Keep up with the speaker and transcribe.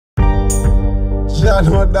John,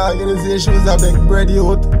 what dog, you say shoes a big bread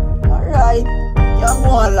youth. Alright, you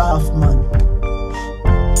go and laugh, man.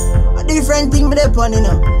 A different thing me dey on, you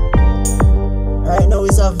know. Right now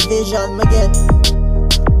it's a vision me get.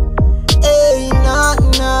 Hey, not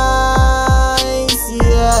nice,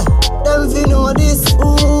 yeah. Them fi know this,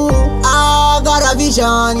 ooh. I got a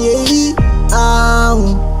vision, yeah.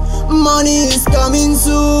 Money is coming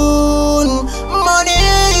soon. Money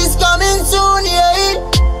is coming soon, yeah.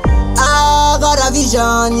 I got a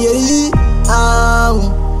vision, yeah.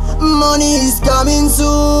 Money is coming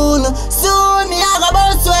soon. Soon me I go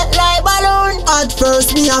burst sweat like balloon. At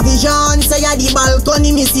first me a vision, say a the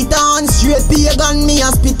balcony me sit on. Straight pagan me a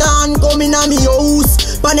spit on. Come in a me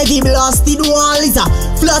house, pan every blasted wall is a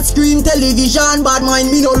flat screen television. Bad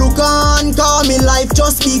mind me no look on, cause me life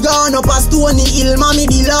just begun. Up a Stony Hill, mommy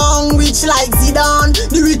belong. Rich like Zidane,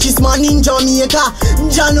 the richest man in Jamaica.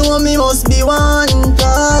 Jah know me must be one,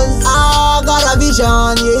 cause I got a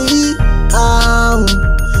vision, yeah.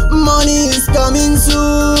 Money is coming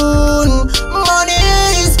soon. Money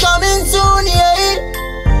is coming soon, yeah.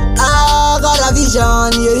 I got a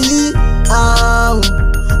vision, yeah.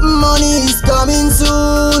 Money is coming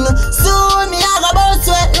soon. Soon me I go burst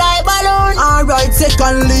sweat like balloon. Alright,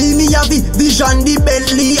 secondly, me have the vision, the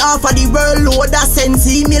Bentley. Half of the world load a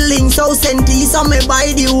senti. Me links out senti, so me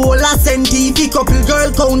buy the whole a senti. Fi couple girl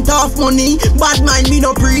count off money. Bad mind me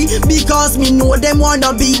no pre, because me know them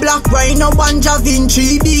wanna be black rhino, banja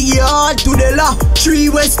Vinci. Big yard to the la, 3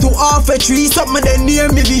 west to half a tree. Something they near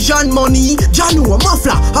me vision money. Janu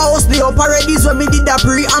muffler, house the up already so me did a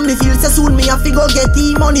pre. And me feel so soon me have to go get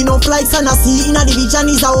the money. No flights and I see in a division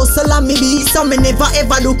is a hustle and me be. So me never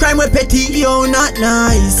ever do crime with petty. Yo, not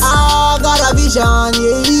nice. I got a vision,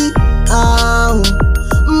 yeah.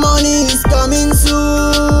 Money is coming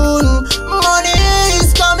soon. Money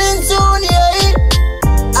is coming soon, yeah.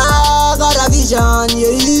 I got a vision,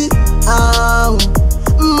 yeah.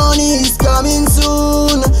 Money is coming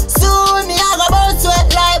soon. Soon me I go burst sweat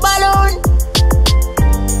like balloon.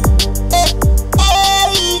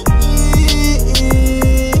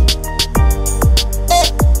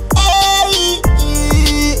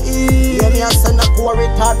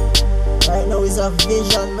 Right now is a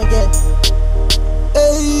vision me get.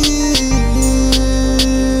 Hey,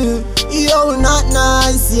 yo, not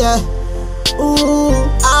nice, yeah. Ooh,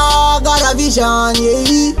 I got a vision,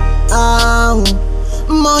 yeah.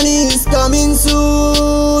 Money is coming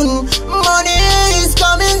soon. Money is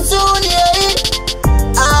coming soon, yeah.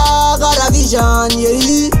 I got a vision,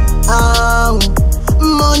 yeah.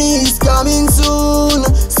 Money is coming soon.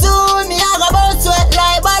 Soon me I go burst sweat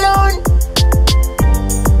like balloon.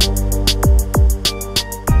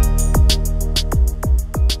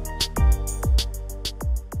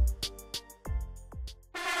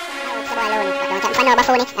 I know about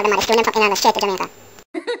phony, never mind, the student fucking on the straight to Jamaica.